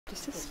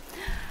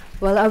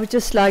Well, I would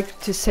just like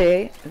to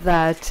say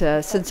that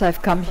since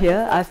I've come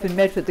here, I've been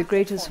met with the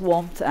greatest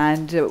warmth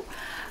and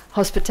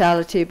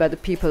hospitality by the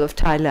people of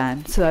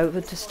Thailand. So I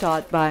want to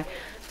start by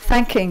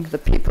thanking the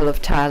people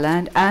of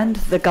Thailand and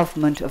the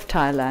government of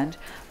Thailand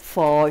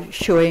for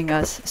showing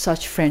us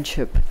such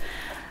friendship.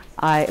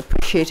 I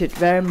appreciate it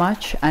very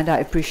much, and I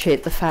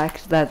appreciate the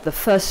fact that the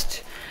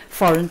first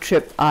foreign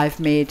trip I've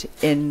made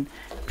in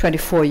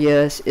 24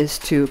 years is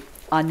to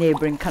our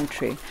neighboring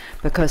country,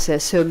 because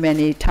there's so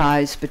many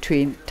ties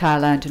between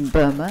Thailand and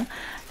Burma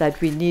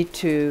that we need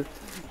to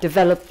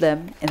develop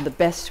them in the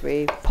best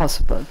way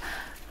possible.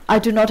 I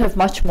do not have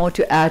much more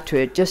to add to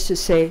it, just to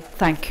say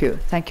thank you.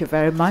 Thank you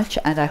very much,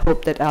 and I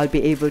hope that I'll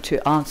be able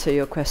to answer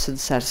your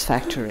questions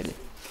satisfactorily.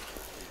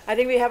 I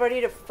think we have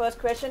already the first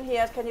question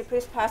here. Can you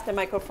please pass the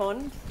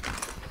microphone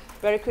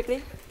very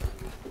quickly?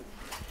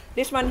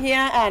 This one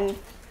here, and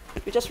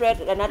we just read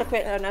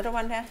another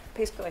one here.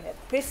 Please go ahead.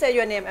 Please say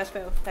your name as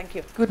well. Thank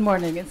you. Good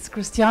morning. It's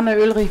Christiane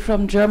Ulrich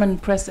from German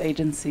Press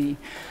Agency.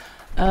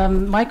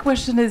 My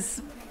question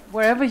is,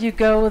 wherever you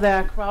go,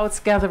 there are crowds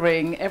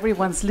gathering.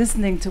 Everyone's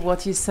listening to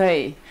what you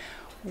say.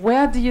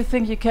 Where do you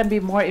think you can be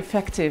more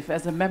effective,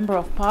 as a member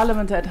of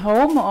parliament at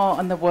home or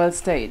on the world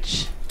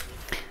stage?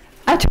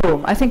 At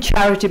home. I think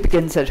charity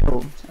begins at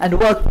home, and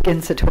work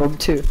begins at home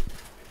too.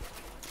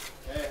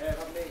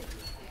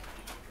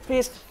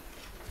 Please,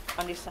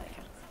 on this side.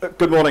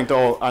 Good morning,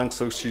 Daw Aung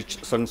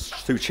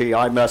Suu Kyi.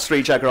 I'm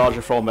Sri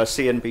Jagaraja from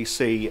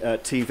CNBC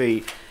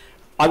TV.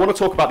 I want to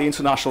talk about the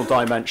international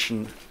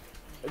dimension.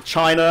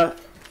 China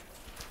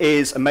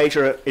is a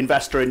major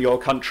investor in your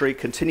country,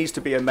 continues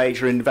to be a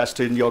major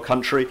investor in your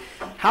country.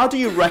 How do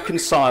you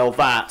reconcile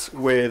that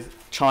with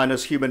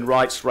China's human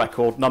rights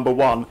record, number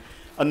one?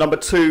 And number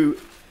two,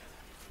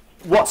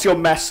 what's your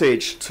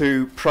message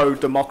to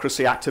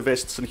pro-democracy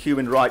activists and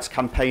human rights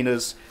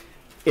campaigners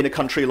in a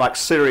country like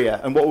Syria,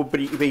 and what would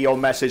be your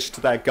message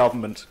to their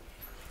government?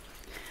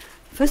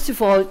 First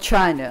of all,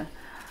 China.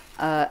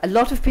 A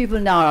lot of people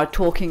now are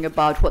talking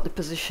about what the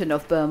position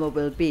of Burma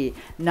will be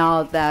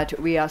now that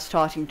we are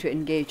starting to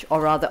engage,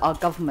 or rather our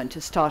government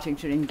is starting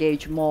to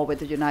engage more with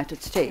the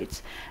United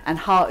States, and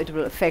how it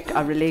will affect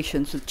our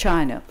relations with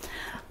China.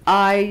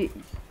 I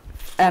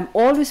am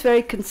always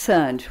very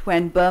concerned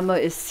when Burma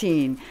is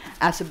seen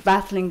as a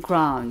battling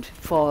ground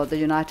for the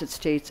United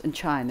States and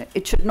China.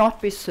 It should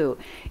not be so.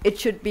 It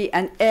should be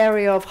an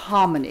area of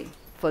harmony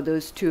for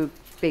those two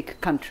big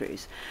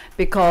countries,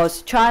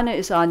 because China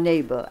is our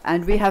neighbor,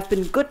 and we have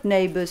been good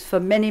neighbors for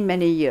many,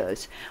 many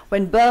years.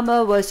 When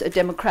Burma was a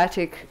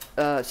democratic,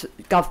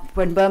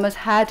 when Burma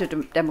had a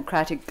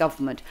democratic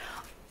government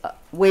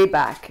way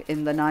back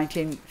in the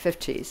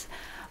 1950s,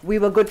 we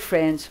were good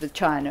friends with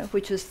China,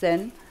 which was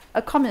then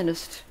a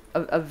communist,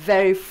 a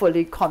very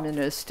fully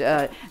communist,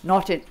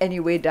 not in any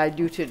way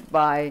diluted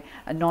by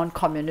a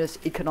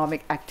non-communist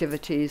economic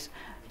activities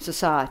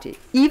society.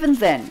 Even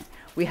then,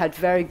 we had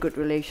very good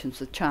relations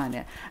with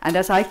China. And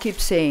as I keep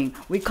saying,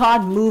 we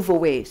can't move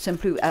away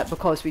simply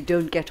because we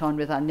don't get on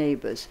with our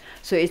neighbors.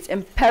 So it's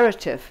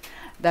imperative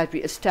that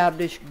we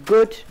establish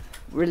good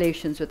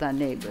relations with our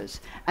neighbors.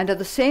 And at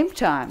the same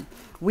time,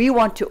 we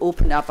want to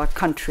open up our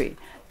country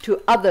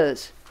to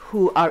others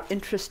who are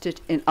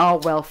interested in our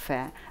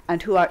welfare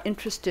and who are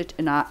interested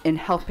in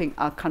helping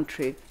our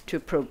country to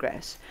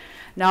progress.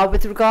 Now,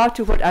 with regard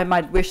to what I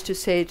might wish to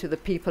say to the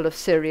people of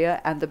Syria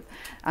and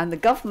the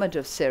government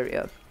of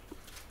Syria,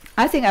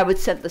 I think I would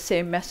send the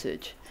same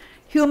message.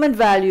 Human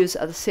values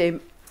are the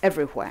same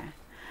everywhere.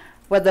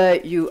 Whether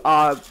you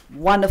are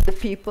one of the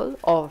people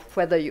or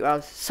whether you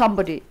are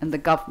somebody in the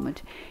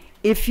government,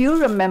 if you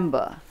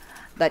remember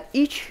that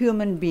each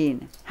human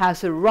being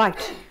has a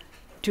right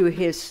to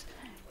his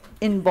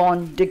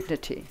inborn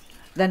dignity,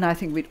 then I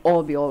think we'd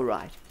all be all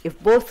right. If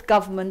both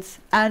governments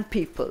and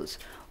peoples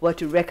were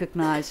to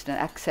recognize and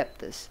accept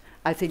this,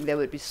 I think there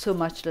would be so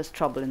much less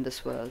trouble in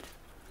this world.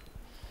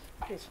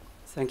 Please.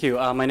 Thank you.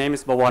 My name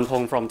is Bawan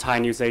Pong from Thai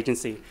News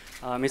Agency.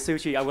 Ms. Suu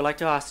Kyi, I would like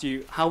to ask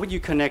you, how would you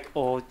connect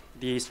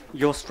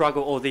your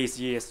struggle all these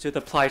years to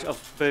the plight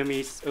of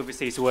Burmese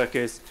overseas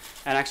workers?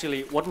 And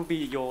actually, what would be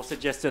your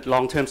suggested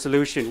long-term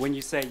solution when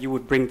you say you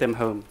would bring them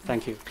home?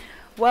 Thank you.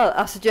 Well,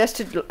 I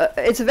suggested,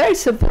 it's very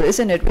simple,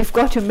 isn't it? We've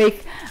got to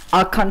make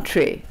our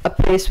country a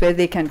place where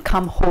they can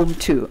come home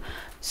to.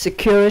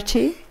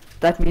 Security,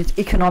 that means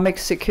economic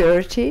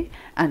security,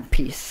 and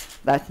peace.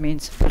 That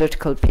means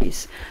political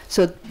peace.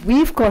 So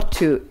we've got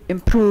to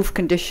improve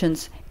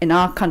conditions in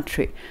our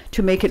country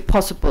to make it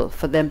possible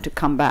for them to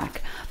come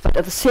back. But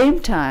at the same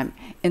time,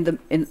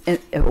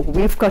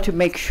 we've got to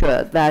make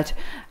sure that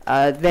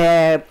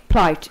their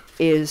plight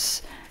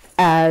is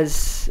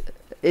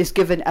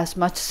given as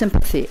much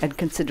sympathy and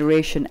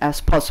consideration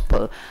as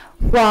possible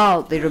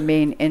while they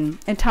remain in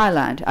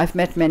Thailand.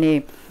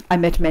 I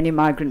met many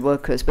migrant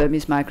workers,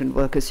 Burmese migrant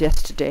workers,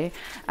 yesterday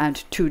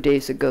and 2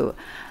 days ago.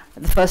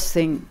 The first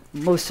thing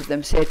most of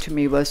them said to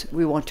me was,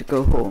 we want to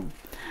go home.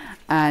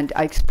 And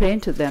I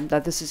explained to them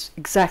that this is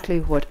exactly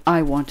what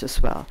I want as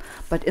well.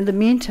 But in the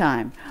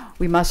meantime,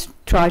 we must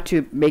try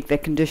to make their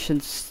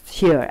conditions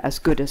here as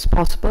good as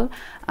possible,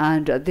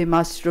 and they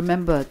must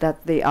remember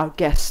that they are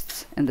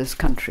guests in this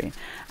country,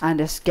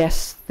 and as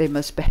guests they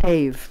must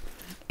behave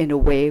in a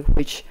way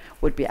which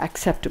would be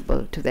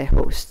acceptable to their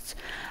hosts.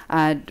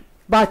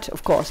 But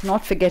of course,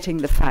 not forgetting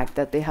the fact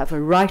that they have a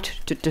right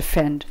to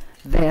defend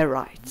their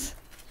rights.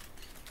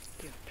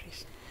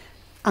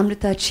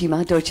 Amrita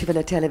Chima, Deutsche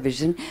Welle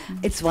Television.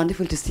 It's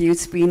wonderful to see you.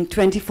 It's been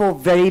 24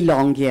 very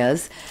long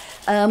years.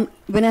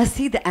 When I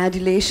see the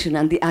adulation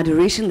and the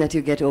adoration that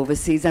you get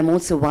overseas, I'm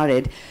also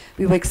worried.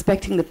 We were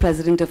expecting the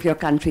president of your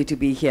country to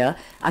be here.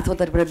 I thought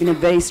that would have been a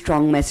very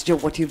strong message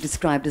of what you've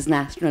described as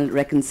national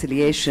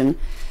reconciliation.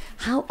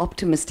 How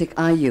optimistic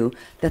are you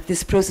that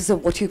this process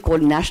of what you call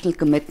national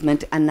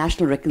commitment and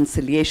national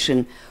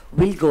reconciliation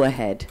will go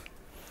ahead?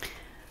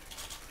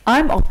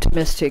 I'm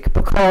optimistic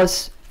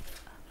because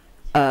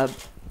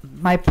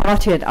my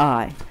party and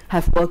I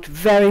have worked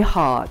very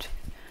hard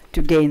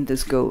to gain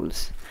these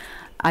goals.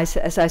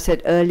 As I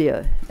said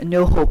earlier,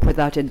 no hope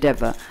without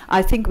endeavor.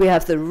 I think we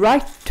have the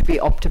right to be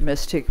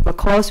optimistic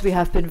because we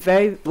have been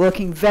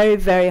working very,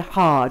 very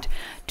hard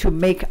to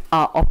make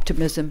our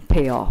optimism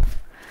pay off.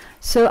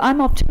 So I'm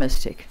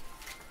optimistic,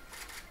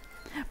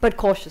 but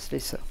cautiously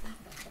so.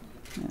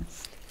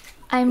 Yes.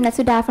 I'm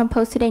Nasuda from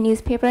Post Today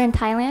newspaper in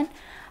Thailand.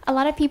 A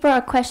lot of people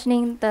are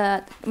questioning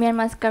the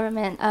Myanmar's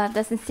government,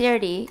 the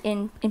sincerity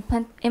in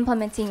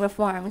implementing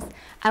reforms.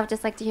 I would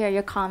just like to hear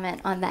your comment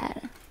on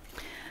that.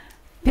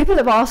 People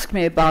have asked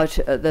me about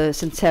the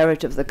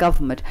sincerity of the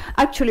government.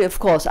 Actually, of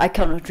course, I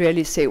cannot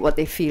really say what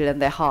they feel in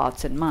their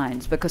hearts and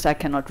minds because I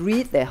cannot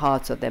read their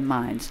hearts or their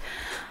minds.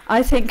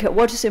 I think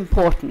what is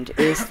important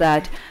is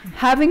that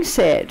having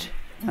said,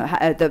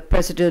 the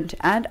president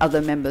and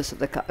other members of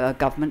the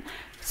government,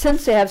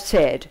 since they have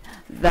said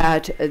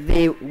that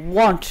they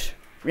want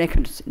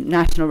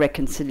national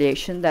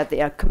reconciliation, that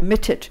they are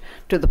committed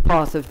to the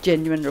path of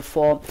genuine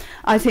reform,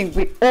 I think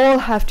we all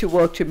have to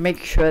work to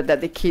make sure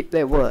that they keep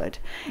their word.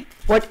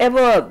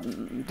 Whatever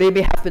they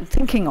may have been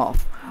thinking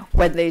of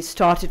when they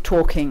started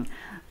talking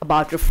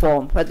about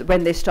reform,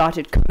 when they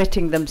started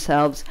committing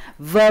themselves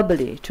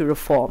verbally to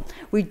reform,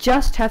 we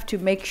just have to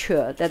make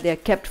sure that they are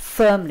kept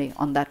firmly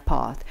on that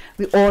path.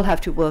 We all have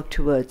to work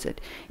towards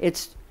it.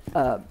 It's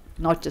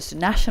not just a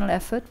national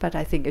effort, but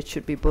I think it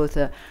should be both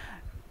a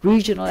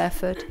regional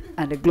effort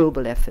and a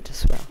global effort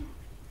as well.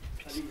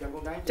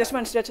 Just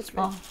one second.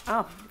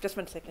 Just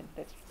 1 second.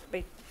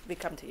 We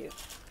come to you.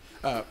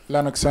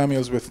 Lennox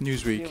Samuels with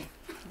Newsweek.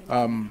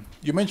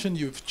 You mentioned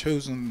you've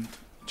chosen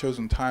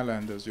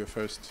Thailand as your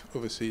first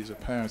overseas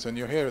appearance, and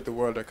you're here at the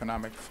World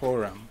Economic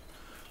Forum.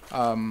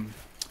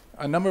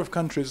 A number of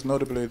countries,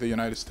 notably the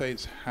United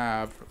States,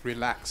 have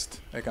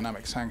relaxed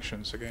economic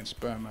sanctions against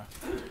Burma.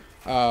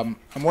 I'm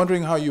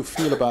wondering how you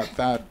feel about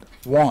that,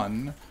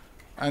 one,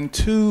 and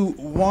two,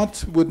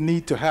 what would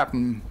need to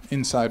happen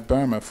inside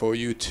Burma for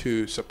you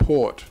to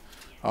support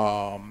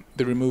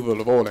the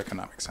removal of all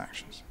economic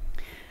sanctions?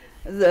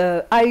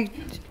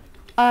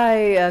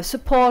 I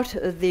support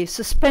the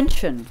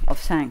suspension of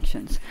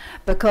sanctions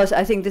because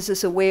I think this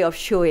is a way of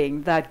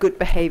showing that good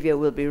behavior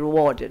will be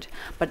rewarded.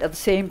 But at the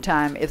same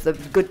time, if the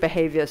good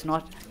behavior is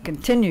not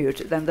continued,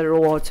 then the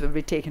rewards will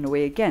be taken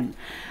away again.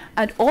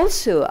 And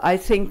also, I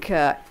think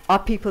our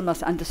people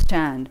must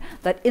understand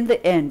that in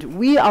the end,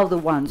 we are the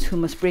ones who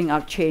must bring our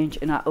change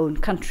in our own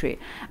country.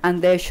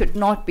 And there should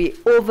not be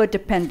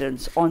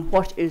over-dependence on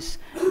what is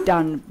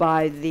done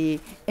by the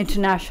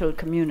international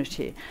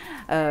community.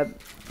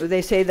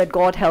 They say that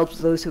God helps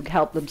those who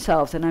help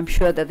themselves, and I'm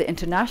sure that the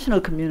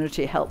international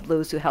community help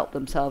those who help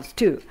themselves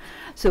too.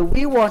 So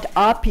we want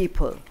our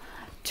people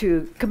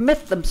to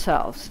commit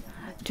themselves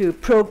to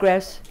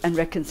progress and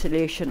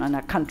reconciliation in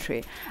our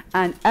country.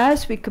 And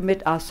as we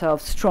commit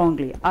ourselves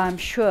strongly, I'm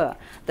sure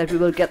that we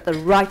will get the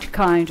right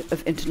kind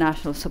of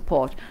international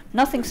support.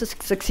 Nothing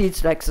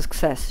succeeds like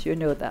success, you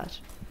know that.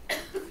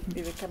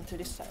 We will come to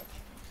this side.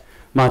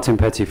 Martin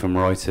Petty from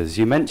Reuters.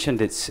 You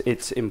mentioned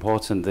it's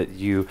important that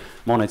you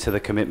monitor the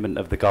commitment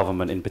of the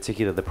government, in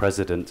particular the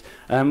president.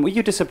 Were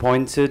you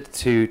disappointed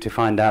to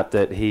find out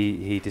that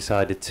he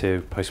decided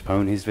to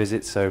postpone his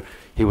visit so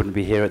he wouldn't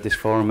be here at this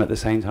forum at the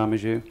same time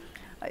as you?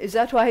 Is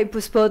that why he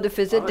postponed the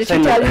visit? Did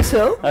he tell you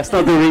so? That's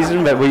not the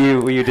reason, but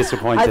were you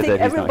disappointed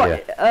that he's not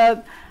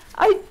here?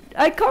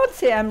 I can't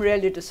say I'm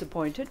really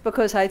disappointed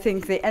because I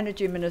think the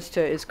energy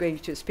minister is going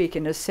to speak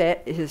in his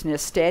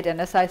stead, and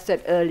as I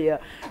said earlier,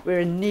 we're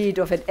in need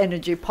of an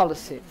energy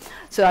policy.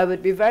 So I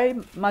would be very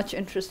much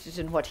interested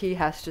in what he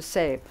has to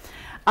say.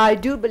 I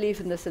do believe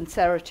in the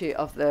sincerity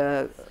of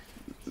the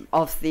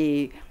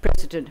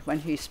president when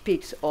he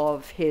speaks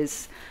of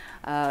his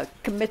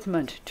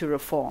commitment to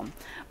reform.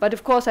 But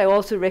of course I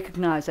also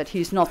recognize that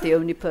he's not the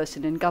only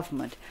person in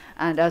government,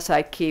 and as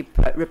I keep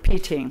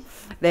repeating,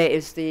 there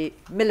is the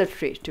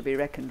military to be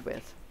reckoned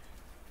with.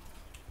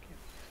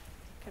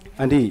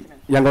 Andy,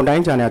 young on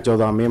Dine China,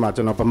 Joda Mema,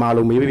 John of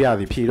Pamalo, maybe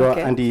the Piro,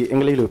 and the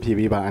English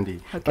Piba, Andy.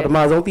 But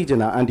Mazo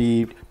Tijana, and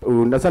the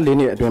Nasa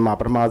Linear,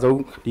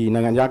 Pamazo, the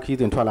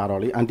Nanganjaki in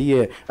Twalaroli, and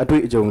the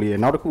Atui Jongli,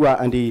 Naudakua,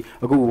 and the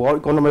Agu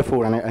economy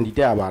for and the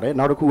Dabare,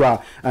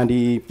 Naudakua, and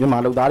the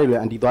Yamalo Dari,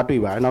 and the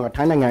Datuiva, and our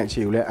Tananga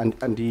Chile,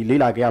 and the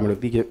Lila Gamma,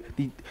 the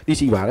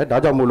Shiva,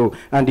 Dajamolo,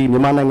 and the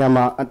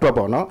Yamanangama and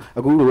Tropono,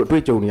 a guru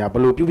Twijonia,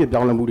 Balu, Pubi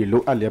Downamudi,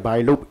 Look,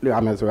 Alibi, Look,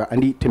 Amazon,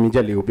 and the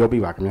Timijali, Biobi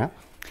Wagner.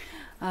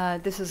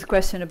 This is a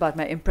question about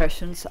my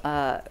impressions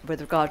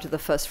with regard to the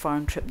first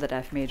foreign trip that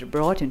I've made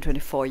abroad in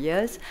 24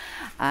 years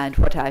and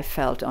what I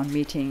felt on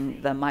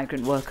meeting the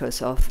migrant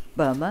workers of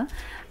Burma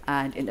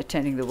and in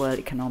attending the World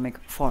Economic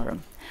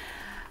Forum.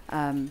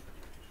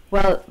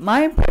 Well,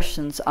 my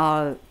impressions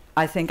are,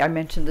 I think I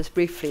mentioned this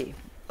briefly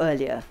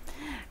earlier,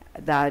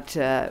 that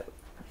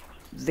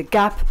the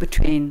gap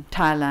between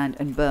Thailand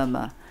and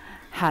Burma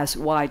has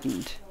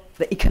widened.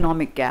 The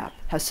economic gap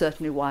has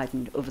certainly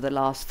widened over the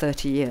last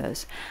 30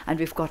 years, and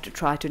we've got to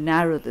try to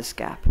narrow this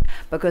gap,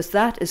 because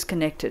that is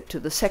connected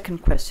to the second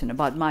question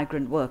about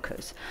migrant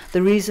workers.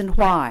 The reason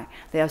why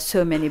there are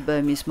so many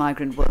Burmese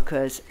migrant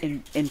workers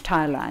in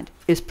Thailand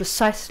is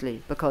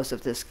precisely because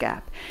of this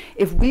gap.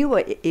 If we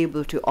were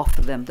able to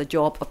offer them the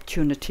job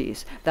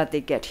opportunities that they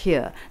get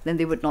here, then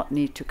they would not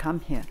need to come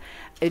here.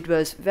 It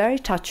was very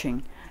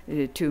touching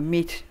to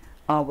meet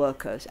our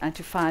workers and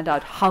to find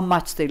out how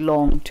much they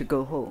long to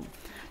go home.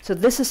 So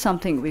this is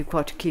something we've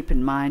got to keep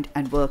in mind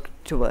and work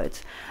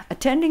towards.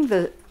 Attending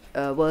the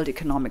World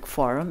Economic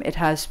Forum, it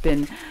has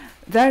been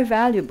very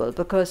valuable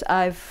because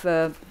I've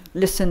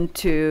listened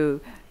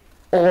to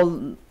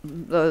all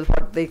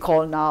what they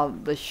call now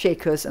the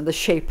shakers and the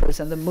shapers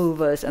and the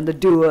movers and the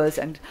doers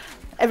and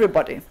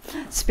everybody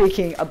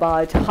speaking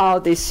about how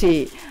they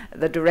see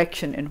the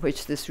direction in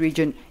which this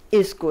region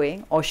is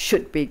going or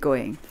should be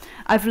going.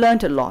 I've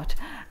learned a lot.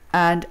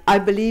 And I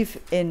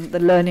believe in the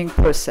learning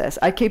process.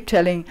 I keep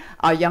telling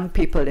our young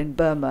people in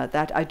Burma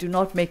that I do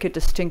not make a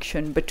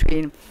distinction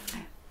between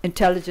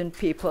intelligent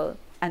people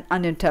and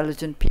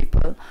unintelligent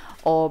people,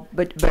 or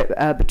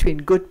between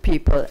good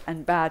people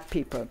and bad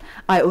people.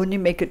 I only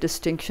make a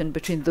distinction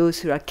between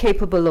those who are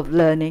capable of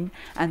learning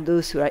and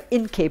those who are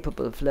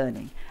incapable of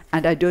learning.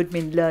 And I don't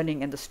mean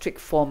learning in the strict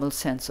formal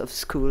sense of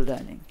school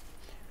learning.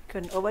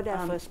 Over there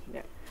first.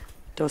 Yeah.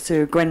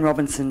 Dr. Gwen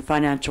Robinson,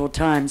 Financial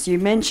Times. You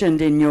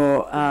mentioned in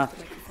your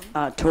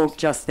talk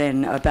just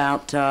then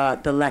about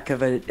the lack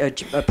of a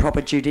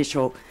proper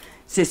judicial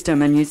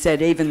system, and you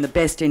said even the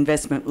best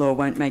investment law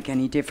won't make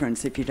any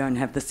difference if you don't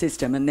have the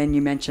system, and then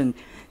you mentioned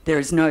there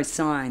is no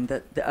sign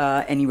that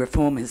any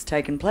reform has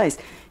taken place.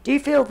 Do you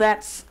feel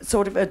that's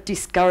sort of a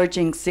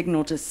discouraging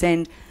signal to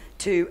send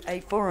to a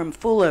forum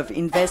full of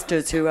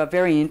investors who are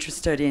very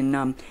interested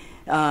in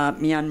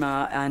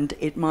Myanmar, and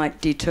it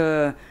might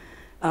deter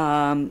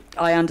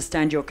I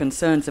understand your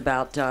concerns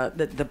about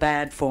the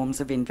bad forms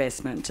of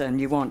investment,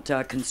 and you want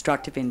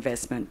constructive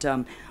investment.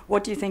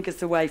 What do you think is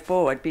the way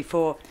forward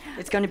before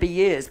it's going to be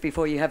years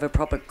before you have a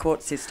proper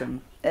court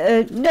system?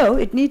 No,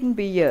 it needn't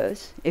be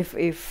years if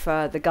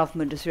the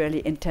government is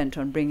really intent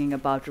on bringing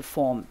about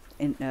reform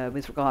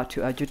with regard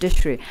to our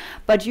judiciary.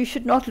 But you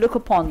should not look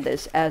upon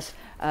this as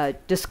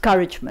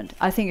discouragement.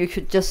 I think you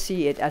should just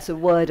see it as a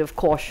word of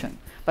caution,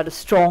 but a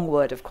strong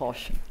word of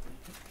caution.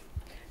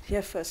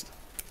 Here first.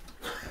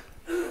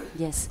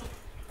 Yes.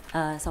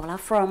 So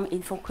from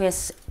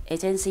InfoQuest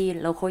agency,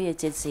 local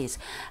agencies,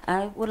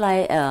 I would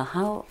like,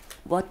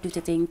 what do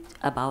you think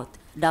about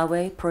Daw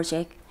Aung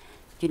project?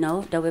 You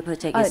know, Daw Aung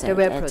project is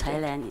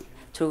Thailand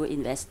to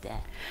invest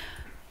there.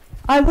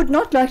 I would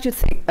not like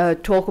to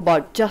talk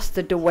about just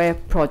the Daw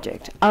Aung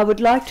project. I would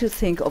like to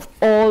think of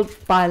all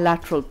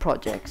bilateral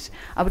projects.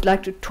 I would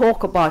like to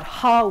talk about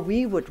how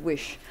we would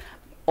wish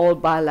all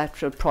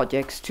bilateral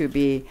projects to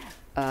be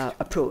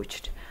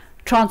approached.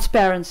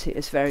 Transparency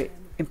is very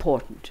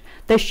important.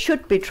 There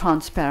should be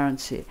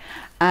transparency.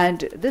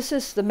 And this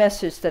is the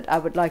message that I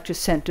would like to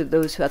send to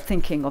those who are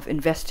thinking of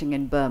investing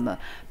in Burma.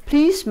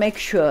 Please make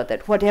sure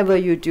that whatever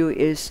you do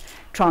is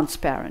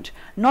transparent.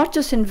 Not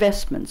just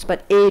investments,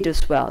 but aid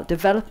as well.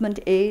 Development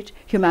aid,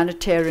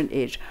 humanitarian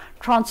aid.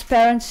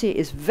 Transparency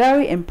is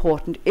very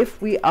important if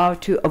we are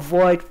to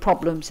avoid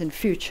problems in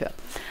future.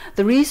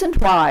 The reason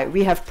why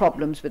we have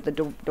problems with the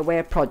Daw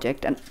Aung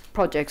project and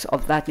projects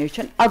of that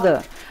nature and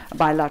other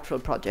bilateral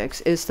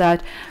projects is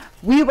that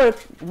we,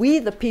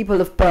 the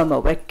people of Burma,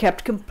 were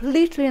kept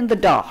completely in the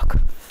dark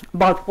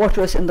about what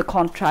was in the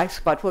contracts,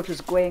 about what was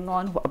going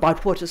on,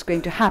 about what was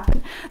going to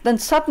happen. Then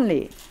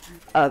suddenly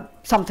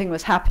something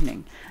was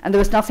happening, and there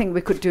was nothing we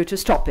could do to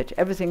stop it.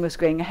 Everything was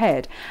going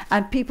ahead,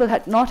 and people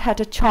had not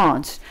had a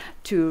chance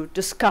to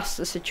discuss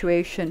the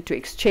situation, to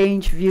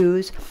exchange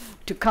views,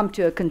 to come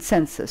to a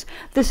consensus.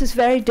 This is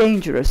very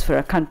dangerous for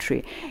a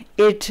country.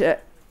 It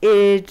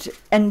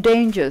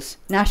endangers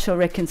national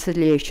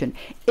reconciliation.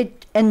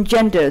 It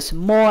engenders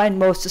more and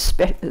more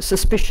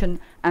suspicion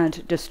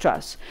and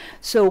distrust.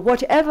 So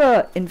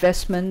whatever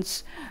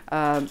investments,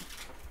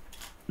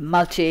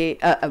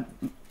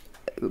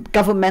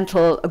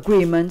 governmental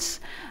agreements,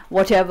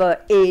 whatever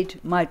aid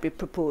might be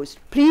proposed.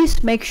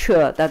 Please make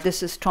sure that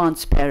this is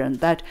transparent,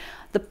 that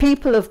the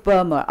people of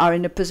Burma are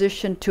in a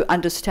position to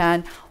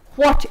understand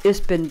what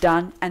has been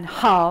done and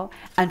how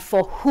and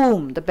for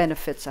whom the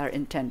benefits are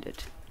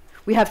intended.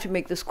 We have to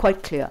make this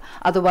quite clear.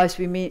 Otherwise,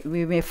 we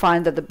may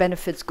find that the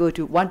benefits go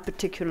to one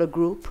particular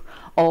group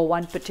or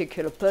one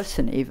particular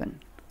person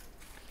even.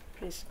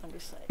 Please, on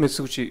this side. Ms.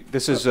 Suu Kyi,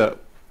 this is it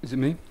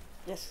me?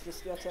 Yes, this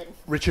is your turn.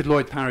 Richard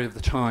Lloyd Parry of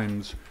The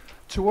Times.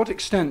 To what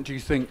extent do you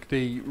think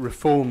the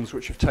reforms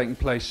which have taken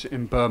place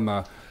in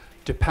Burma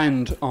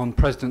depend on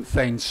President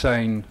Thein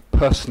Sein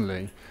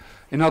personally?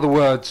 In other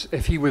words,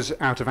 if he was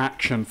out of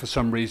action for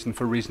some reason,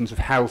 for reasons of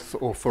health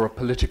or for a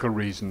political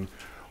reason,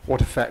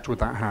 what effect would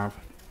that have?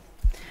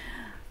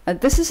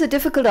 This is a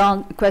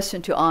difficult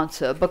question to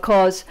answer,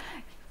 because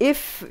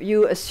if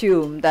you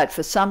assume that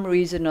for some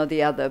reason or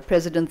the other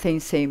President Thein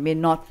Sein may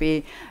not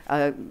be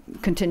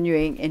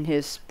continuing in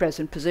his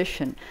present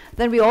position,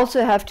 then we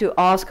also have to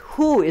ask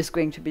who is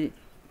going to be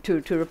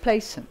to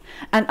replace him.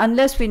 And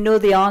unless we know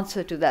the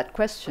answer to that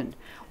question,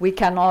 we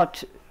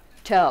cannot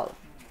tell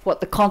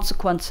what the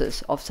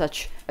consequences of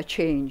such a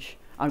change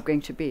are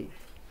going to be.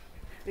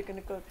 We're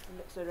going to go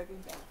to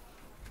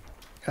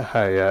the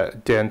Hi,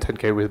 Dan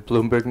Tenkay with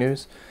Bloomberg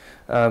News.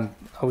 I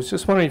was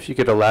just wondering if you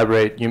could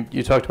elaborate.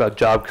 You talked about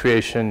job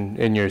creation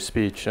in your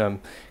speech. Can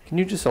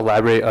you just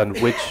elaborate on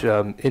which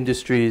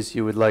industries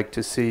you would like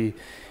to see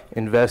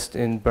invest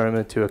in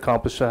Burma to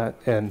accomplish that?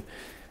 And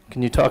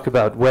can you talk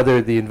about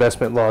whether the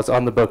investment laws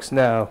on the books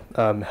now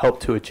help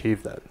to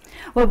achieve that?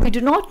 Well, we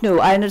do not know.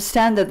 I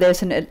understand that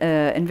there's an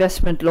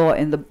investment law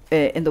in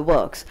the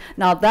works.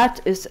 Now,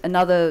 that is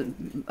another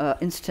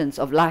instance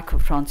of lack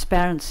of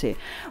transparency.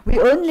 We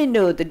only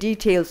know the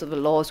details of the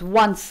laws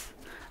once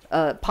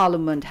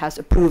Parliament has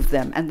approved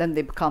them, and then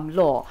they become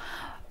law.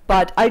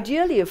 But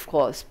ideally, of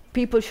course,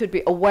 people should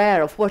be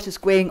aware of what is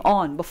going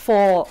on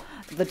before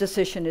the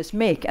decision is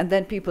made, and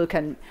then people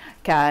can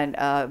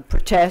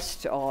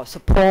protest or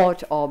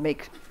support or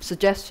make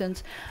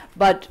suggestions.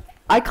 But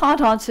I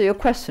can't answer your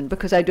question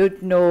because I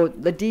don't know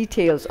the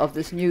details of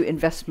this new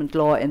investment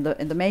law in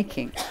the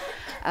making.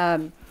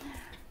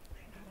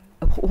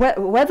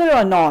 Whether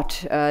or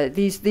not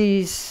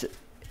these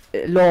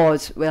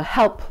laws will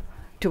help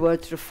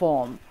towards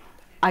reform,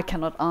 I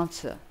cannot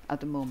answer at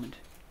the moment.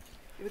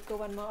 We will go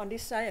one more on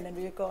this side, and then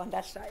we will go on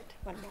that side.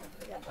 One more.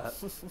 Yeah.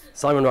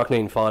 Simon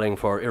Rockneen, filing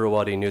for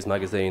Irrawaddy News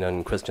Magazine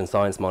and Christian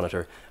Science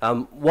Monitor.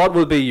 What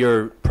will be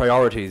your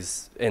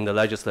priorities in the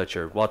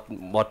legislature?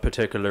 What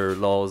particular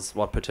laws,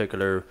 what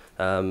particular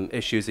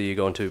issues are you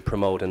going to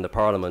promote in the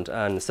Parliament?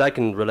 And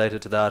second,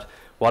 related to that,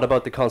 what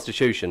about the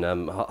Constitution?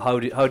 How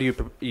do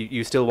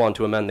you still want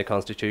to amend the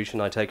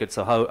Constitution, I take it?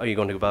 So how are you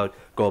going to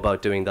go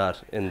about doing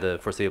that in the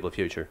foreseeable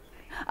future?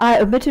 I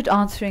omitted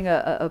answering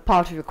a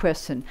part of your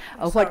question.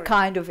 What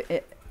kind of,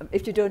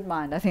 if you don't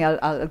mind, I think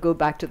I'll go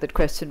back to that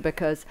question,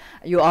 because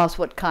you asked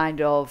what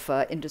kind of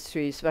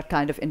industries, what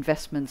kind of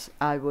investments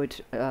I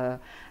would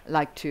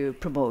like to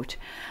promote.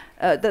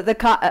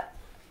 I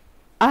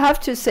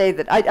have to say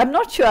that I'm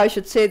not sure I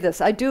should say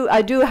this. I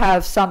do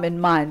have some in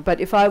mind,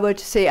 but if I were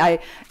to say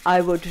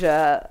I would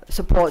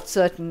support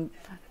certain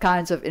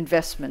kinds of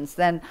investments,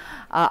 then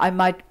I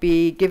might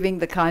be giving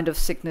the kind of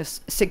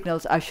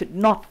signals I should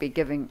not be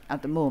giving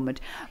at the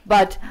moment.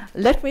 But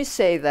let me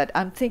say that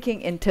I'm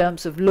thinking in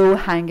terms of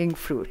low-hanging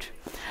fruit,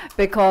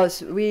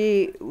 because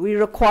we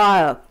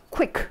require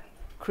quick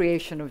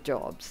creation of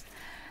jobs.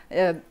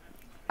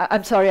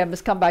 I'm sorry, I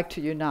must come back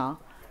to you now.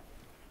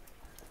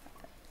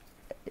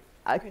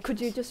 Could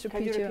you just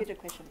repeat? Can you repeat the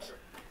question?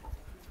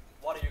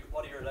 What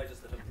are your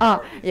legislative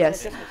priorities?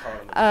 Yes. In the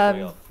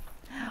Parliament?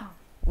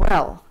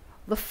 Well,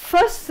 the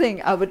first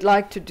thing I would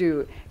like to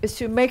do is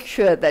to make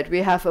sure that we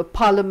have a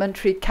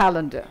parliamentary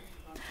calendar.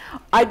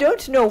 I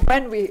don't know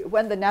when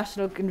the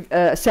National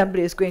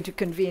Assembly is going to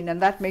convene,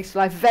 and that makes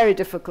life very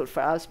difficult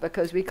for us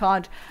because we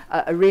can't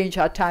arrange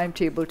our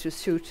timetable to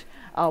suit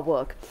our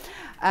work.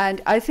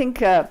 And I think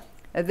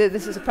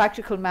this is a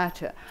practical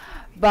matter.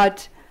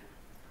 But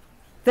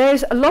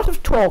there's a lot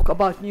of talk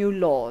about new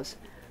laws,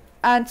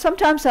 and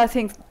sometimes I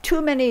think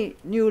too many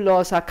new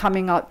laws are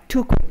coming out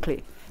too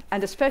quickly,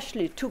 and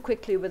especially too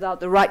quickly without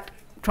the right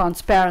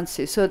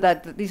transparency, so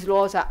that these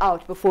laws are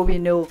out before we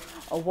know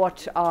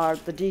what are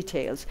the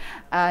details,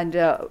 and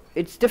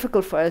it's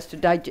difficult for us to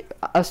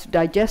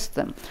digest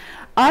them.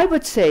 I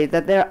would say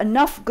that there are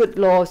enough good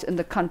laws in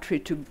the country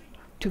to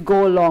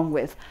go along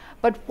with,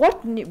 but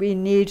what we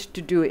need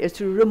to do is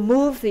to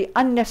remove the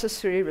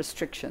unnecessary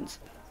restrictions.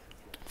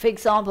 For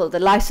example, the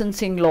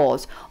licensing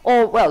laws,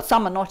 or, well,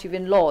 some are not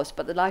even laws,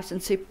 but the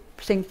licensing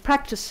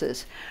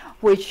practices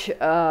which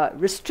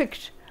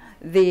restrict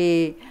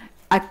the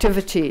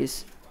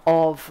activities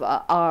of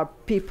our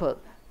people,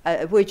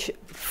 which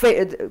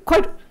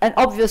quite an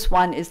obvious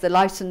one is the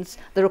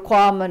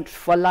requirement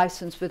for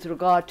license with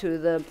regard to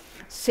the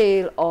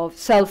sale of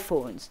cell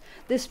phones.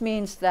 This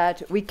means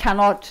that we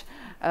cannot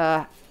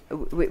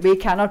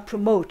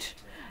promote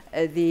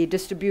the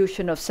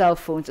distribution of cell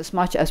phones as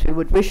much as we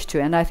would wish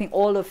to. And I think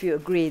all of you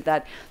agree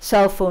that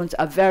cell phones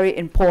are very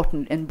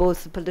important in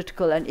both the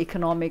political and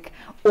economic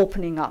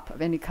opening up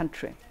of any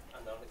country.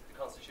 And the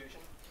Constitution?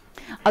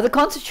 The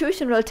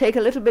Constitution will take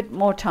a little bit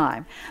more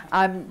time.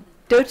 I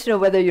don't know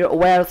whether you're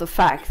aware of the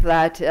fact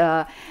that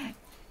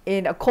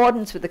in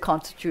accordance with the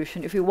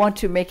Constitution, if we want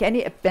to make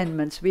any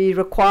amendments, we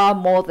require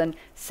more than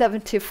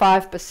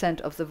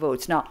 75% of the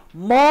votes. Now,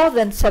 more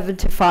than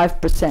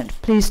 75%,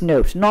 please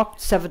note, not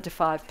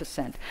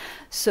 75%.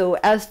 So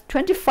as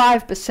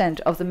 25%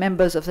 of the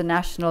members of the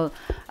National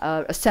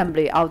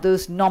Assembly are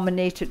those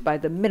nominated by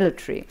the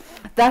military,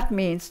 that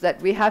means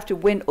that we have to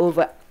win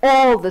over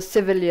all the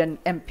civilian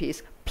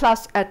MPs,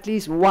 plus at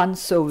least one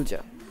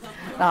soldier.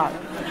 Now,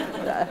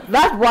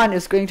 that one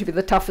is going to be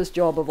the toughest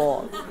job of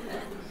all.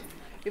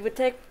 We would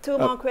take two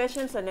more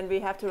questions and then we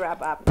have to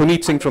wrap up.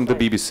 Puneet Singh from the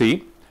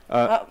BBC.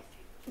 Yes.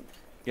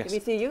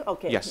 BBC you?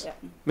 Okay. Yes. Yeah.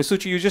 Ms. Suu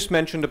Kyi, you just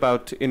mentioned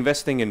about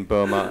investing in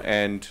Burma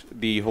and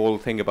the whole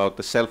thing about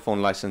the cell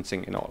phone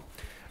licensing and all.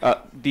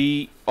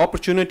 The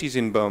opportunities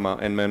in Burma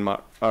and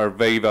Myanmar are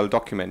very well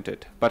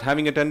documented. But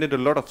having attended a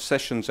lot of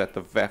sessions at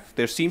the WEF,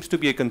 there seems to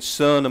be a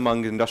concern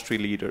among industry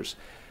leaders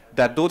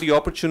that though the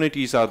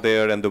opportunities are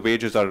there and the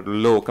wages are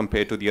low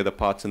compared to the other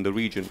parts in the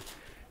region,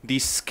 the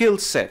skill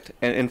set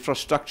and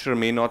infrastructure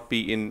may not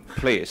be in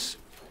place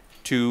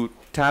to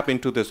tap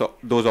into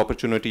those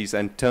opportunities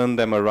and turn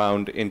them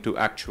around into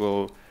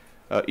actual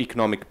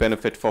economic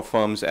benefit for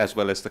firms as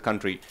well as the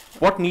country.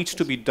 What needs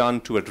to be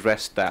done to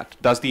address that?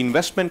 Does the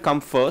investment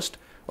come first,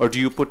 or do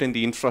you put in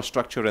the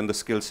infrastructure and the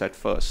skill set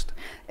first?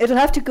 It'll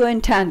have to go in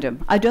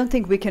tandem. I don't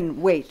think we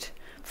can wait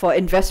for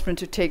investment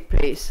to take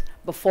place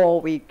before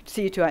we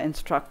see to our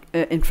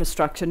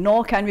infrastructure,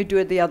 nor can we do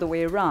it the other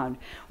way around.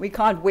 We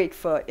can't wait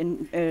for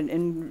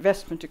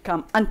investment to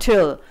come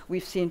until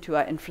we've seen to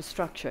our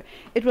infrastructure.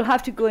 It will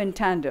have to go in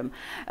tandem.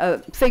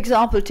 For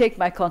example, take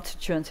my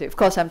constituency. Of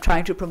course, I'm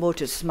trying to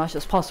promote it as much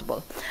as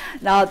possible.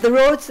 Now, the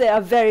roads there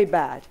are very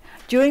bad.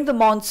 During the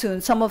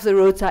monsoon, some of the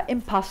roads are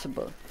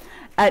impassable.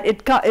 And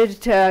it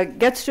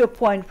gets to a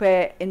point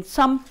where in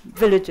some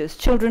villages,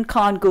 children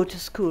can't go to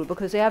school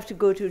because they have to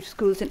go to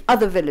schools in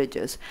other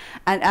villages.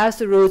 And as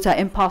the roads are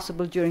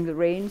impassable during the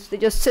rains, they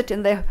just sit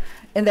in their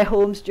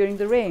homes during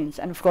the rains.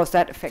 And of course,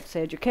 that affects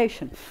their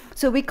education.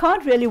 So we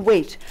can't really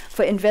wait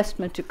for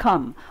investment to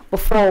come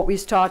before we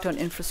start on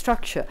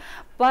infrastructure.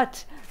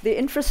 But the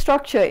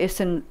infrastructure is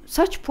in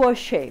such poor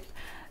shape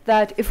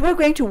that if we're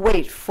going to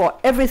wait for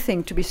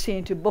everything to be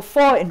seen to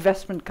before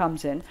investment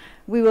comes in,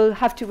 we will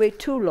have to wait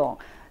too long.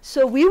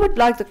 So we would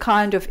like the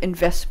kind of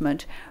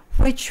investment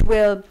which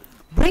will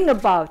bring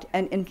about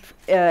an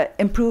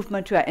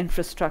improvement to our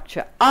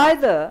infrastructure,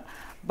 either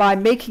by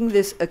making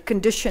this a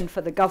condition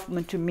for the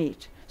government to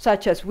meet,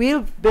 such as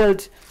we'll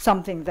build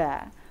something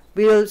there,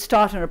 we'll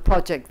start on a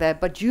project there,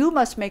 but you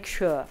must make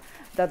sure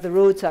that the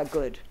roads are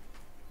good.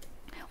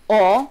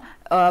 Or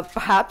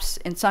perhaps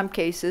in some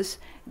cases,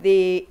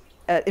 the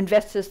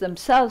investors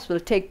themselves will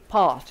take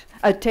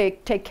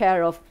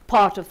care of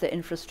part of the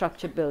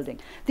infrastructure building.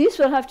 These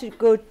will have to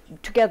go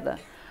together.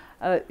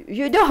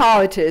 You know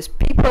how it is.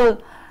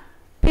 People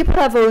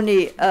have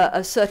only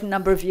a certain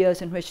number of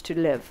years in which to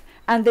live,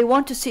 and they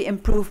want to see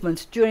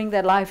improvements during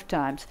their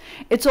lifetimes.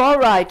 It's all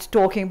right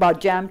talking about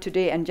jam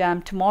today and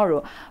jam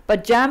tomorrow,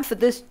 but jam for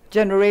this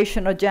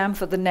generation or jam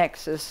for the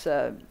next is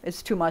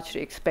too much to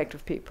expect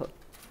of people.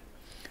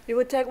 We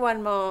would take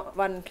one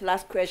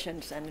last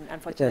question, and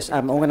unfortunately. Yes,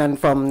 I'm Onganan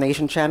from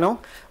Nation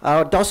Channel.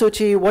 Daw Suu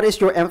Kyi, what is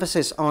your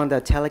emphasis on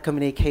the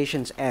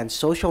telecommunications and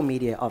social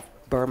media of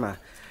Burma?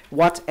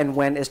 What and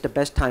when is the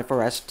best time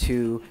for us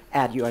to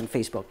add you on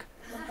Facebook?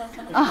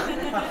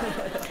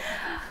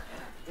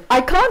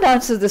 I can't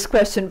answer this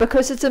question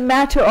because it's a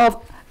matter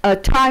of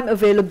time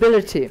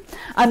availability.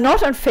 I'm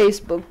not on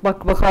Facebook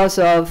because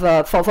of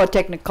for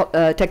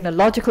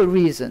technological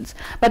reasons,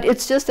 but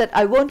it's just that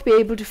I won't be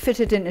able to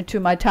fit it into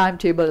my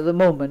timetable at the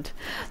moment.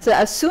 So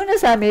as soon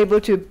as I'm able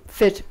to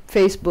fit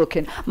Facebook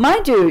in,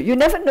 mind you, you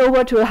never know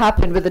what will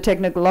happen with the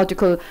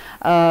technological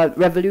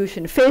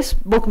revolution.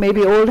 Facebook may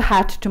be old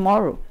hat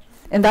tomorrow.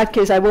 In that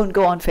case, I won't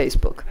go on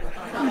Facebook.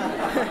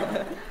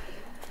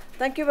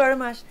 Thank you very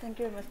much. Thank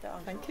you, Mr.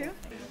 Aung. Thank you.